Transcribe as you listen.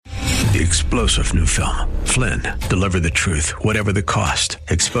The explosive new film, Flynn, deliver the truth, whatever the cost,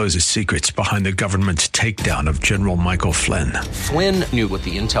 exposes secrets behind the government's takedown of General Michael Flynn. Flynn knew what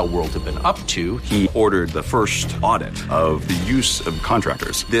the intel world had been up to. He ordered the first audit of the use of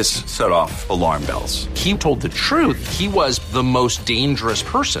contractors. This set off alarm bells. He told the truth. He was the most dangerous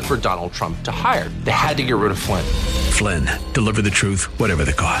person for Donald Trump to hire. They had to get rid of Flynn. Flynn, deliver the truth, whatever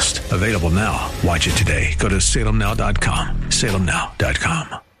the cost. Available now. Watch it today. Go to salemnow.com.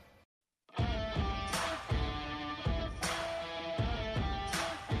 salemnow.com.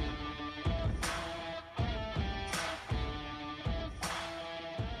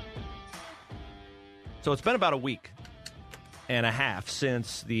 So it's been about a week and a half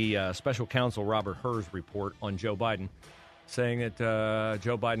since the special counsel Robert Hur's report on Joe Biden saying that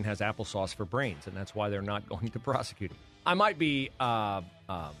Joe Biden has applesauce for brains, and that's why they're not going to prosecute him. I might be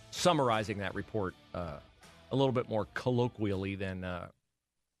summarizing that report a little bit more colloquially than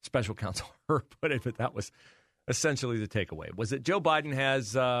special counsel Hur put it, but that was essentially the takeaway. Was that Joe Biden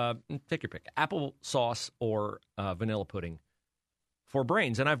has, take your pick, applesauce or vanilla pudding for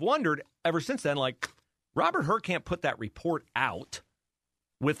brains. And I've wondered ever since then, like, Robert Hur can't put that report out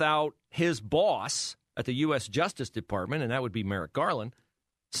without his boss at the U.S. Justice Department, and that would be Merrick Garland,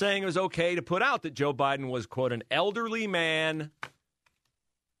 saying it was okay to put out that Joe Biden was, quote, an elderly man,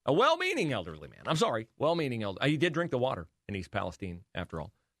 a well-meaning elderly man. I'm sorry, well-meaning elderly. He did drink the water in East Palestine, after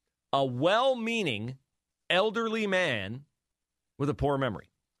all. A well-meaning elderly man with a poor memory.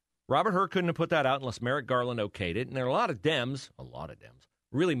 Robert Hur couldn't have put that out unless Merrick Garland okayed it, and there are a lot of Dems,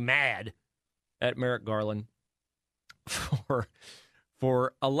 really mad at Merrick Garland for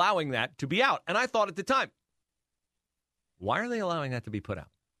allowing that to be out. And I thought at the time, why are they allowing that to be put out?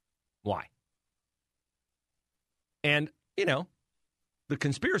 Why? And, you know, the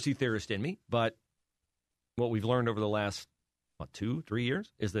conspiracy theorist in me, but what we've learned over the last, 2-3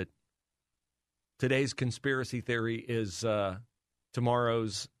 years, is that today's conspiracy theory is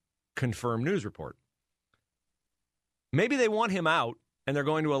tomorrow's confirmed news report. Maybe they want him out and they're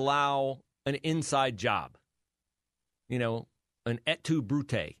going to allow an inside job, an et tu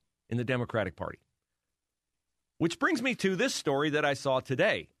brute in the Democratic Party. Which brings me to this story that I saw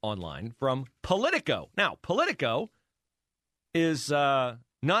today online from Politico. Now, Politico is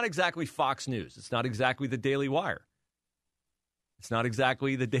not exactly Fox News. It's not exactly the Daily Wire. It's not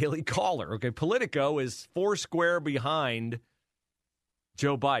exactly the Daily Caller. Okay, Politico is foursquare behind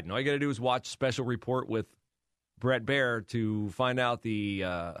Joe Biden. All you got to do is watch Special Report with Brett Baer to find out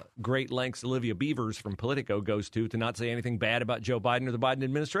the great lengths Olivia Beavers from Politico goes to not say anything bad about Joe Biden or the Biden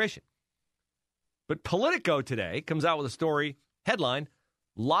administration. But Politico today comes out with a story, headline,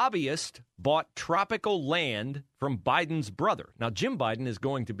 lobbyist bought tropical land from Biden's brother. Now, Jim Biden is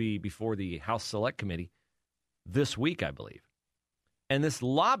going to be before the House Select Committee this week, I believe. And this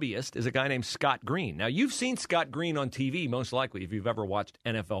lobbyist is a guy named Scott Green. Now, you've seen Scott Green on TV, most likely, if you've ever watched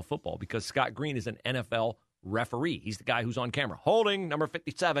NFL football, because Scott Green is an NFL referee. He's the guy who's on camera holding number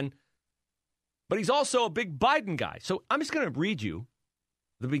 57. But he's also a big Biden guy. So I'm just going to read you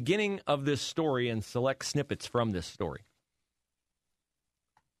the beginning of this story and select snippets from this story.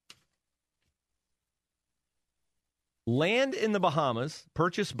 Land in the Bahamas,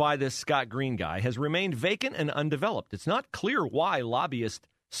 purchased by this Scott Green guy, has remained vacant and undeveloped. It's not clear why lobbyist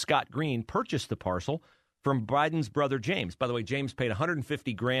Scott Green purchased the parcel from Biden's brother James. By the way, James paid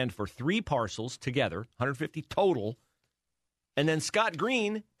 $150,000 for 3 parcels together, $150,000 total. And then Scott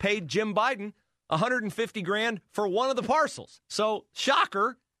Green paid Jim Biden $150,000 for one of the parcels. So,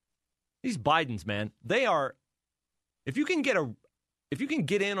 shocker, these Bidens, man, they are. If you can get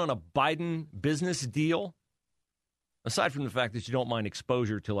in on a Biden business deal, aside from the fact that you don't mind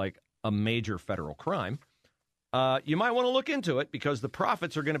exposure to like a major federal crime, you might want to look into it because the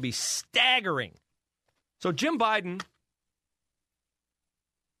profits are going to be staggering. So Jim Biden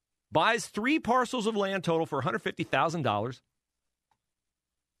buys 3 parcels of land total for $150,000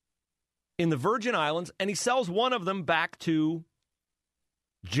 in the Virgin Islands, and he sells one of them back to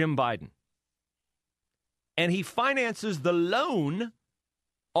Jim Biden. And he finances the loan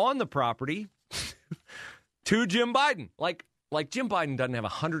on the property to Jim Biden. Like Jim Biden doesn't have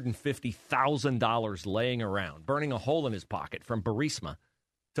 $150,000 laying around, burning a hole in his pocket from Burisma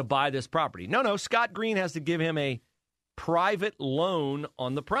to buy this property. No, Scott Green has to give him a private loan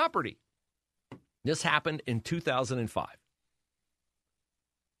on the property. This happened in 2005.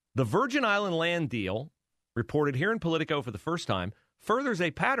 The Virgin Island land deal, reported here in Politico for the first time, furthers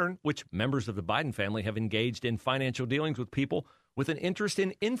a pattern which members of the Biden family have engaged in financial dealings with people with an interest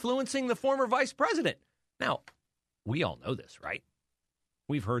in influencing the former vice president. Now, we all know this, right?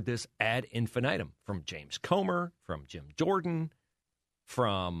 We've heard this ad infinitum from James Comer, from Jim Jordan,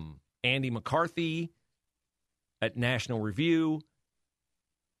 from Andy McCarthy at National Review,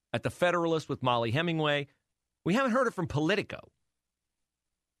 at The Federalist with Molly Hemingway. We haven't heard it from Politico.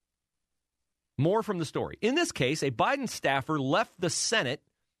 More from the story. In this case, a Biden staffer left the Senate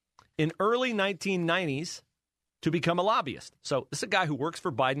in early 1990s to become a lobbyist. So this is a guy who works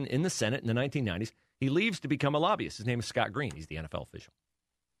for Biden in the Senate in the 1990s. He leaves to become a lobbyist. His name is Scott Green. He's the NFL official.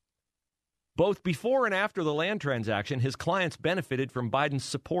 Both before and after the land transaction, his clients benefited from Biden's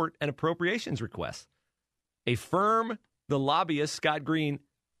support and appropriations requests. A firm the lobbyist, Scott Green,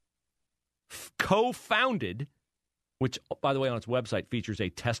 co-founded, which, by the way, on its website features a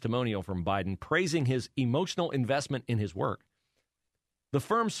testimonial from Biden praising his emotional investment in his work. The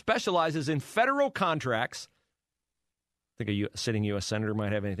firm specializes in federal contracts. I think a sitting U.S. senator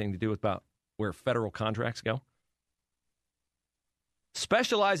might have anything to do with about where federal contracts go.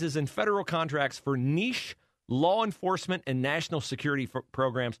 Specializes in federal contracts for niche law enforcement and national security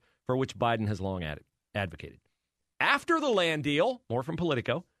programs for which Biden has long advocated. After the land deal, more from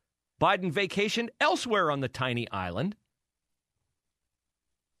Politico, Biden vacationed elsewhere on the tiny island.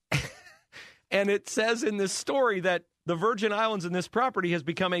 And it says in this story that the Virgin Islands and this property has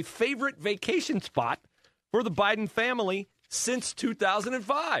become a favorite vacation spot for the Biden family since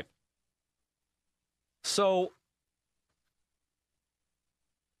 2005. So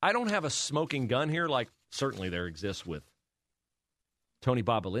I don't have a smoking gun here, like certainly there exists with Tony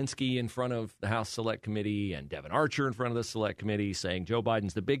Bobolinsky in front of the House Select Committee and Devin Archer in front of the Select Committee saying Joe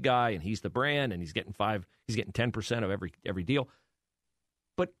Biden's the big guy and he's the brand and he's getting 10% of every deal.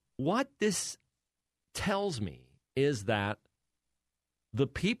 But what this tells me is that the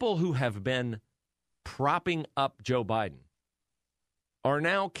people who have been propping up Joe Biden are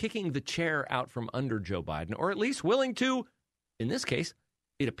now kicking the chair out from under Joe Biden, or at least willing to, in this case,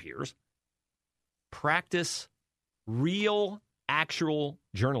 it appears, practice real, actual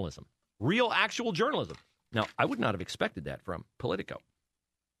journalism. Real, actual journalism. Now, I would not have expected that from Politico.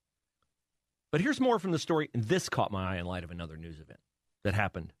 But here's more from the story, and this caught my eye in light of another news event that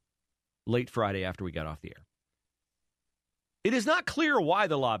happened late Friday after we got off the air. It is not clear why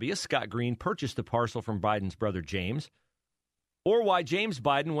the lobbyist, Scott Green, purchased the parcel from Biden's brother James, or why James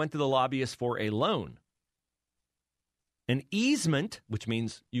Biden went to the lobbyist for a loan. An easement, which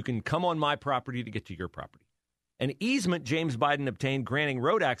means you can come on my property to get to your property. An easement James Biden obtained granting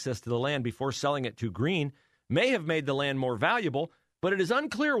road access to the land before selling it to Green may have made the land more valuable, but it is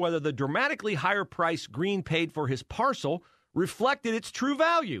unclear whether the dramatically higher price Green paid for his parcel reflected its true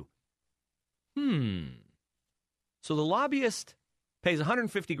value. So the lobbyist pays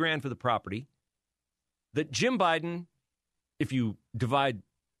 $150,000 for the property that Jim Biden, if you divide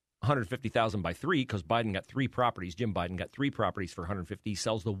 $150,000 by 3, because Biden got 3 properties, Jim Biden got 3 properties for $150,000, he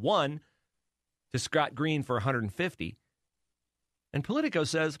sells the one to Scott Green for $150,000. And Politico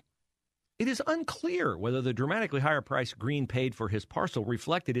says it is unclear whether the dramatically higher price Green paid for his parcel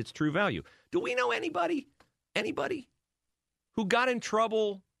reflected its true value. Do we know anybody who got in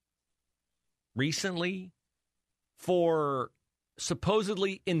trouble recently for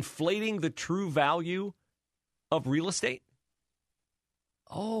supposedly inflating the true value of real estate?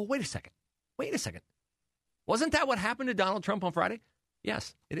 Oh, wait a second. Wasn't that what happened to Donald Trump on Friday?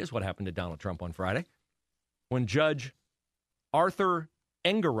 Yes, it is what happened to Donald Trump on Friday when Judge Arthur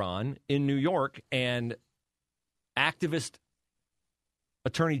Engeron in New York and activist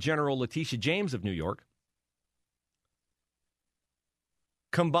Attorney General Letitia James of New York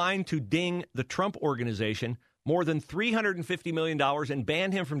combined to ding the Trump organization more than $350 million and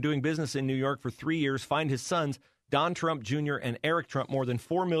ban him from doing business in New York for 3 years, fined his sons, Don Trump Jr. and Eric Trump, more than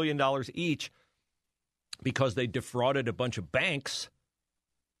 $4 million each because they defrauded a bunch of banks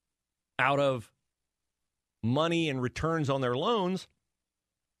out of money and returns on their loans.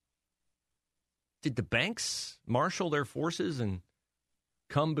 Did the banks marshal their forces and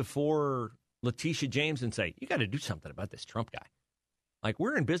come before Letitia James and say, you got to do something about this Trump guy? Like,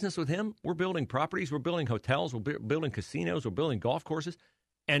 we're in business with him. We're building properties. We're building hotels. We're building casinos. We're building golf courses.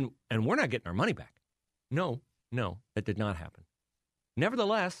 And we're not getting our money back. No, that did not happen.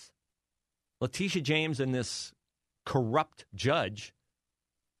 Nevertheless, Letitia James and this corrupt judge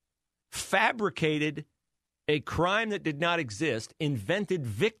fabricated a crime that did not exist, invented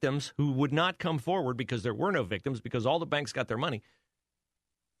victims who would not come forward because there were no victims, because all the banks got their money.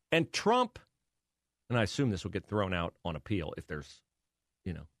 And Trump, and I assume this will get thrown out on appeal if there's,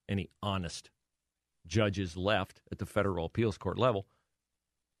 any honest judges left at the federal appeals court level.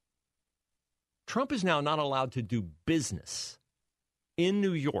 Trump is now not allowed to do business in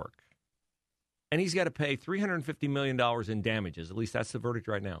New York, and he's got to pay $350 million in damages. At least that's the verdict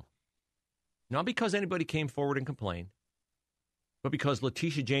right now. Not because anybody came forward and complained, but because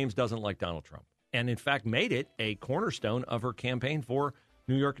Letitia James doesn't like Donald Trump. And, in fact, made it a cornerstone of her campaign for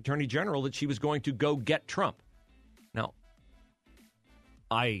New York Attorney General that she was going to go get Trump. Now,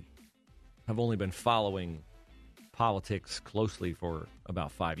 I have only been following politics closely for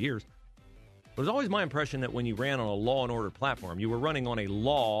about 5 years. It was always my impression that when you ran on a law and order platform, you were running on a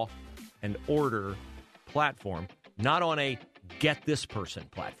law and order platform, not on a get this person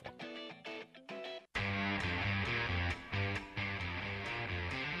platform.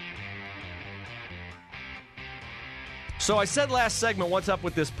 So I said last segment, what's up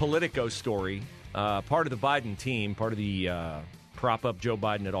with this Politico story? Part of the Biden team, part of the prop up Joe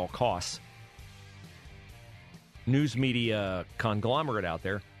Biden at all costs news media conglomerate out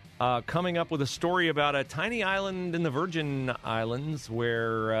there, coming up with a story about a tiny island in the Virgin Islands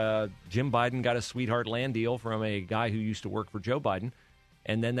where Jim Biden got a sweetheart land deal from a guy who used to work for Joe Biden,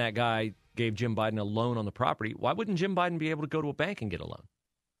 and then that guy gave Jim Biden a loan on the property. Why wouldn't Jim Biden be able to go to a bank and get a loan?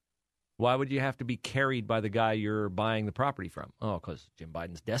 Why would you have to be carried by the guy you're buying the property from? Oh, because Jim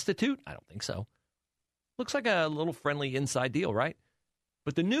Biden's destitute? I don't think so. Looks like a little friendly inside deal, right?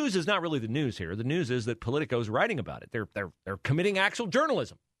 But the news is not really the news here. The news is that Politico's writing about it. They're committing actual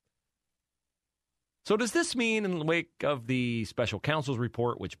journalism. So does this mean, in the wake of the special counsel's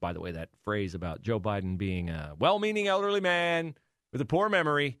report, which, by the way, that phrase about Joe Biden being a well-meaning elderly man with a poor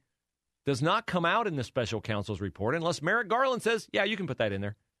memory does not come out in the special counsel's report unless Merrick Garland says, yeah, you can put that in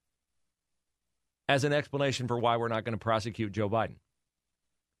there as an explanation for why we're not going to prosecute Joe Biden.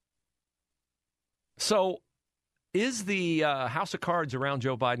 So is the house of cards around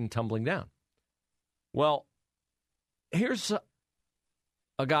Joe Biden tumbling down? Well, here's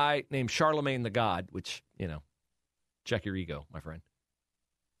a guy named Charlemagne the God, which, check your ego, my friend.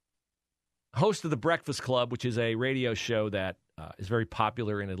 Host of The Breakfast Club, which is a radio show that is very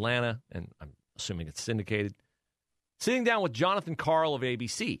popular in Atlanta, and I'm assuming it's syndicated. Sitting down with Jonathan Karl of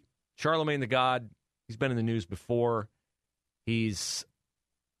ABC. Charlemagne the God, he's been in the news before. He's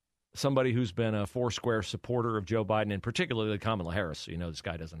somebody who's been a Foursquare supporter of Joe Biden, and particularly Kamala Harris. So this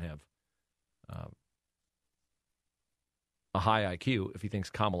guy doesn't have a high IQ if he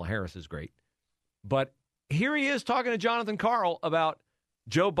thinks Kamala Harris is great. But here he is talking to Jonathan Karl about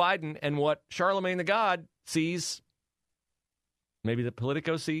Joe Biden and what Charlemagne the God sees, maybe that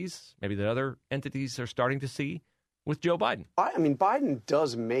Politico sees, maybe that other entities are starting to see with Joe Biden. I mean, Biden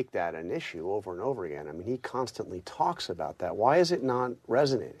does make that an issue over and over again. I mean, he constantly talks about that. Why is it not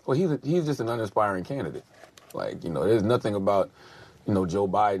resonating? Well, he's just an uninspiring candidate. There's nothing about, Joe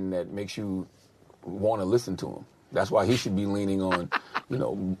Biden that makes you want to listen to him. That's why he should be leaning on,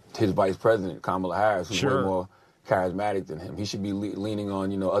 his vice president, Kamala Harris, who's way more charismatic than him. He should be leaning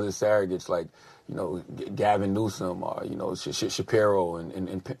on, other surrogates like, Gavin Newsom or, Shapiro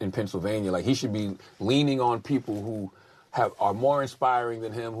in Pennsylvania. Like, he should be leaning on people who are more inspiring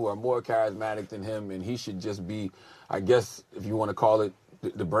than him, who are more charismatic than him, and he should just be, I guess, if you want to call it,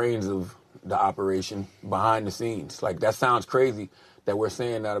 the brains of the operation behind the scenes. Like, that sounds crazy that we're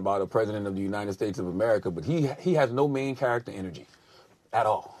saying that about a president of the United States of America, but he has no main character energy at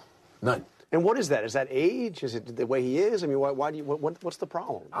all. None. And what is that? Is that age? Is it the way he is? I mean, why do you? What's the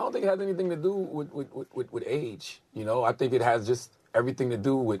problem? I don't think it has anything to do with age. I think it has just everything to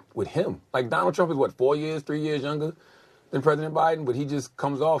do with him. Like, Donald Trump is 3 years younger than President Biden, but he just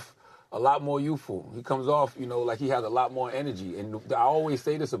comes off a lot more youthful. He comes off, like he has a lot more energy. And I always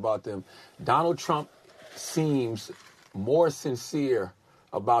say this about them. Donald Trump seems more sincere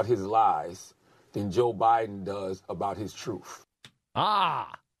about his lies than Joe Biden does about his truth.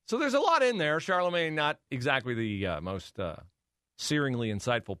 So there's a lot in there. Charlemagne, not exactly the most searingly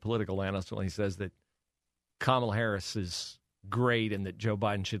insightful political analyst when he says that Kamala Harris is great and that Joe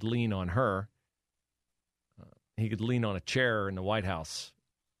Biden should lean on her. He could lean on a chair in the White House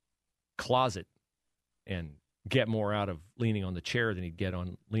closet and get more out of leaning on the chair than he'd get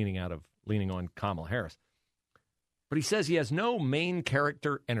on leaning on Kamala Harris. But he says he has no main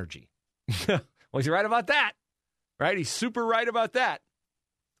character energy. Well, he's right about that, right? He's super right about that.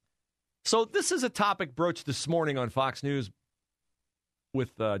 So this is a topic broached this morning on Fox News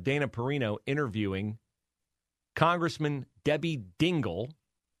with Dana Perino interviewing Congressman Debbie Dingell.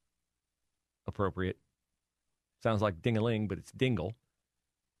 Appropriate. Sounds like ding-a-ling, but it's Dingell.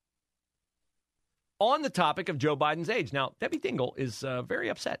 On the topic of Joe Biden's age. Now, Debbie Dingell is very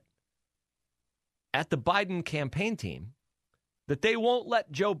upset at the Biden campaign team that they won't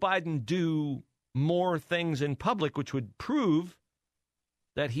let Joe Biden do more things in public, which would prove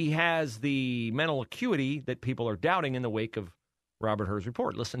that he has the mental acuity that people are doubting in the wake of Robert Hur's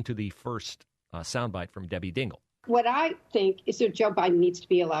report. Listen to the first soundbite from Debbie Dingell. What I think is that Joe Biden needs to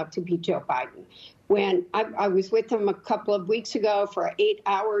be allowed to be Joe Biden. When I was with him a couple of weeks ago for 8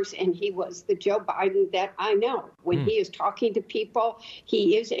 hours, and he was the Joe Biden that I know. When he is talking to people,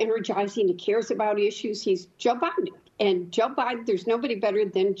 he is energizing, he cares about issues. He's Joe Biden. And Joe Biden, there's nobody better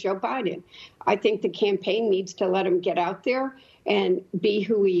than Joe Biden. I think the campaign needs to let him get out there and be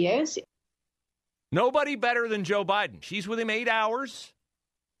who he is. Nobody better than Joe Biden. She's with him 8 hours.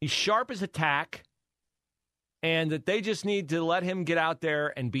 He's sharp as a tack. And that they just need to let him get out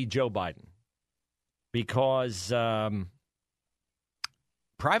there and be Joe Biden. Because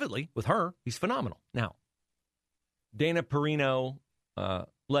privately, with her, he's phenomenal. Now, Dana Perino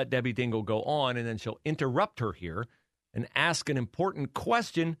let Debbie Dingell go on, and then she'll interrupt her here and ask an important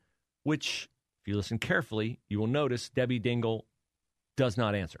question, which, if you listen carefully, you will notice Debbie Dingell does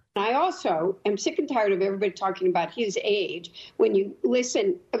not answer. I also am sick and tired of everybody talking about his age. When you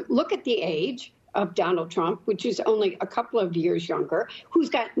listen, look at the age of Donald Trump, which is only a couple of years younger, who's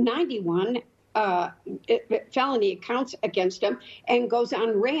got 91 felony accounts against him and goes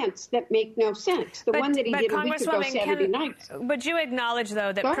on rants that make no sense. The one that he did a week ago Saturday night. Would you acknowledge,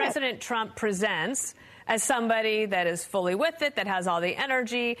 though, that President Trump presents as somebody that is fully with it, that has all the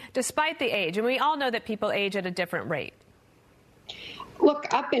energy, despite the age? And we all know that people age at a different rate.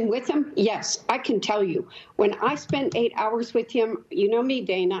 Look, I've been with him. Yes, I can tell you. When I spent 8 hours with him, you know me,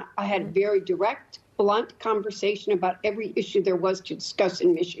 Dana, I had a very direct, blunt conversation about every issue there was to discuss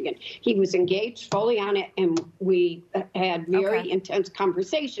in Michigan. He was engaged fully on it, and we had very intense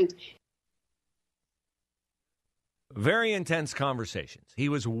conversations. Very intense conversations. He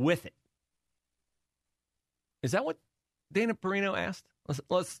was with it. Is that what Dana Perino asked?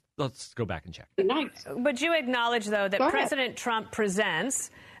 Let's go back and check. Would you acknowledge, though, that President Trump presents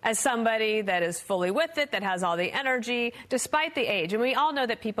as somebody that is fully with it, that has all the energy, despite the age? And we all know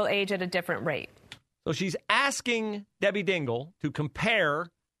that people age at a different rate. So she's asking Debbie Dingell to compare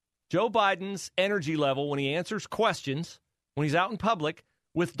Joe Biden's energy level when he answers questions, when he's out in public,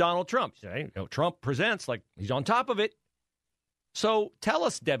 with Donald Trump. Trump presents like he's on top of it. So tell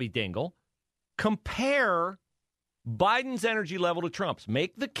us, Debbie Dingell, compare Biden's energy level to Trump's.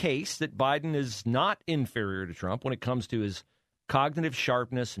 Make the case that Biden is not inferior to Trump when it comes to his cognitive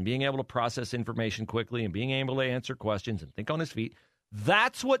sharpness and being able to process information quickly and being able to answer questions and think on his feet.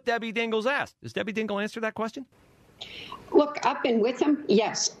 That's what Debbie Dingell's asked. Does Debbie Dingell answer that question? Look, I've been with him.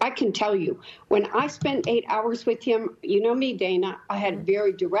 Yes, I can tell you. When I spent 8 hours with him, you know me, Dana, I had a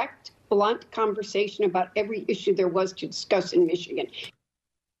very direct, blunt conversation about every issue there was to discuss in Michigan.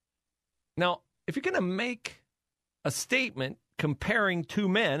 Now, if you're going to make a statement comparing two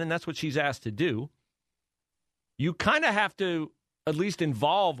men, and that's what she's asked to do, you kind of have to at least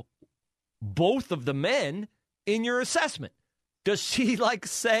involve both of the men in your assessment. Does she,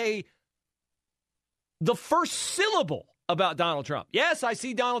 say the first syllable about Donald Trump? Yes, I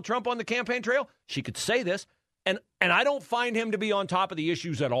see Donald Trump on the campaign trail. She could say this, and I don't find him to be on top of the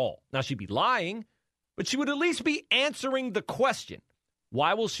issues at all. Now, she'd be lying, but she would at least be answering the question.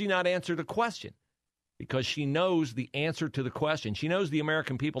 Why will she not answer the question? Because she knows the answer to the question. She knows the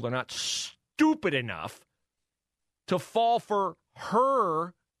American people are not stupid enough to fall for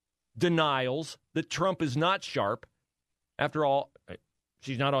her denials that Trump is not sharp. After all,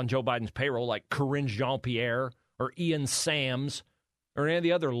 she's not on Joe Biden's payroll like Corinne Jean-Pierre or Ian Sams or any of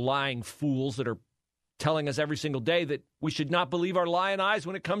the other lying fools that are telling us every single day that we should not believe our lying eyes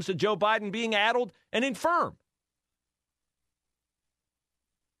when it comes to Joe Biden being addled and infirm.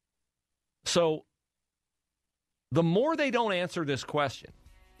 So the more they don't answer this question,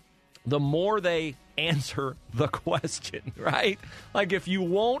 the more they answer the question, right? Like if you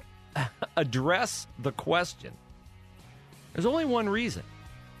won't address the question, there's only one reason.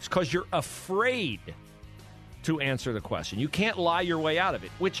 It's because you're afraid to answer the question. You can't lie your way out of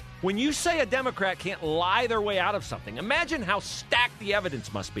it, which when you say a Democrat can't lie their way out of something, imagine how stacked the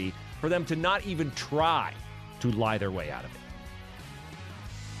evidence must be for them to not even try to lie their way out of it.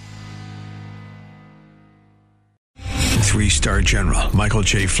 Three-star General Michael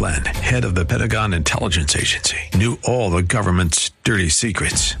J. Flynn, head of the Pentagon Intelligence Agency, knew all the government's dirty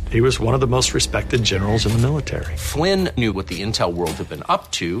secrets. He was one of the most respected generals in the military. Flynn knew what the intel world had been up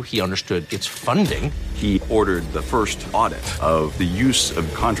to. He understood its funding. He ordered the first audit of the use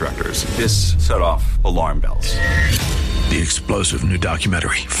of contractors. This set off alarm bells. The explosive new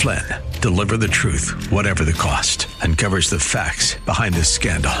documentary, Flynn, Deliver the Truth, Whatever the Cost, uncovers the facts behind this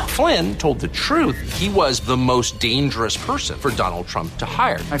scandal. Flynn told the truth. He was the most dangerous person for Donald Trump to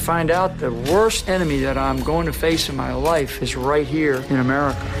hire. I find out the worst enemy that I'm going to face in my life is right here in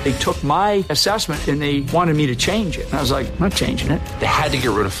America. They took my assessment and they wanted me to change it. And I was like, I'm not changing it. They had to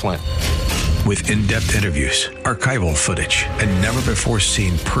get rid of Flynn. With in-depth interviews, archival footage, and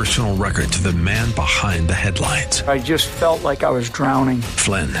never-before-seen personal records of the man behind the headlines. I just felt like I was drowning.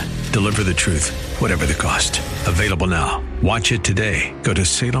 Flynn, deliver the truth, whatever the cost. Available now. Watch it today. Go to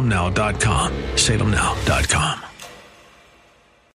salemnow.com. salemnow.com.